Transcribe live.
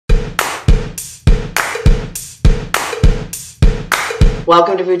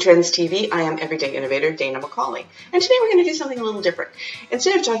Welcome to Food Trends TV. I am everyday innovator Dana McCauley, and today we're going to do something a little different.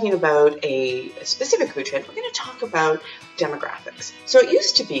 Instead of talking about a specific food trend, we're going to talk about demographics. So it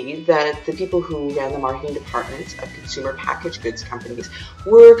used to be that the people who ran the marketing departments of consumer packaged goods companies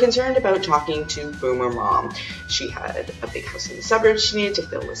were concerned about talking to Boomer Mom. She had a big house in the suburbs she needed to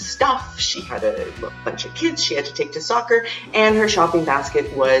fill with stuff, she had a bunch of kids she had to take to soccer, and her shopping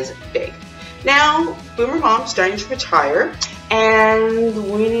basket was big. Now, Boomer Mom's starting to retire, and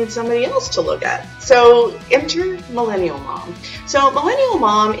we need somebody else to look at. So enter Millennial Mom. So Millennial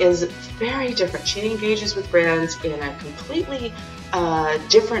Mom is very different. She engages with brands in a completely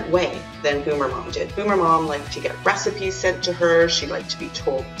different way than Boomer Mom did. Boomer Mom liked to get recipes sent to her. She liked to be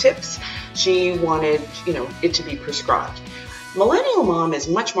told tips. She wanted, it to be prescribed. Millennial Mom is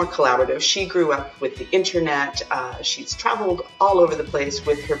much more collaborative. She grew up with the internet. She's traveled all over the place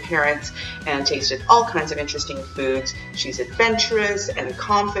with her parents and tasted all kinds of interesting foods. She's adventurous and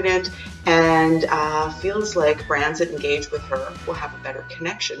confident and feels like brands that engage with her will have a better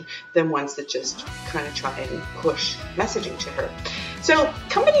connection than ones that just kind of try and push messaging to her. So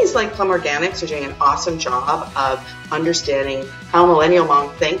companies like Plum Organics are doing an awesome job of understanding how Millennial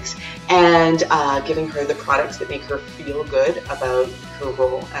Mom thinks and giving her the products that make her feel good about her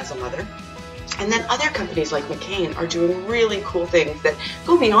role as a mother. And then other companies like McCain are doing really cool things that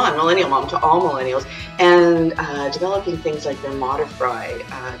go beyond Millennial Mom to all millennials and developing things like their Modify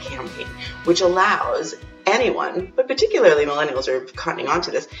campaign, which allows anyone, but particularly millennials are cottoning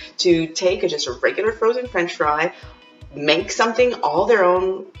onto this, to take just a regular frozen French fry, make something all their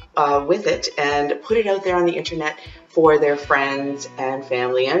own with it, and put it out there on the internet for their friends and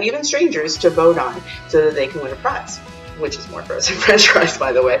family and even strangers to vote on so that they can win a prize, which is more frozen French fries,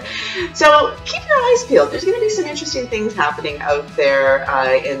 by the way. So keep your eyes peeled. There's going to be some interesting things happening out there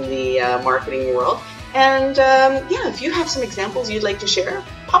in the marketing world. And yeah, if you have some examples you'd like to share,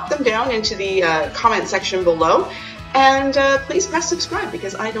 pop them down into the comment section below. And please press subscribe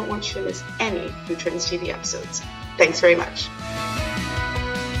because I don't want you to miss any Food Trends TV episodes. Thanks very much.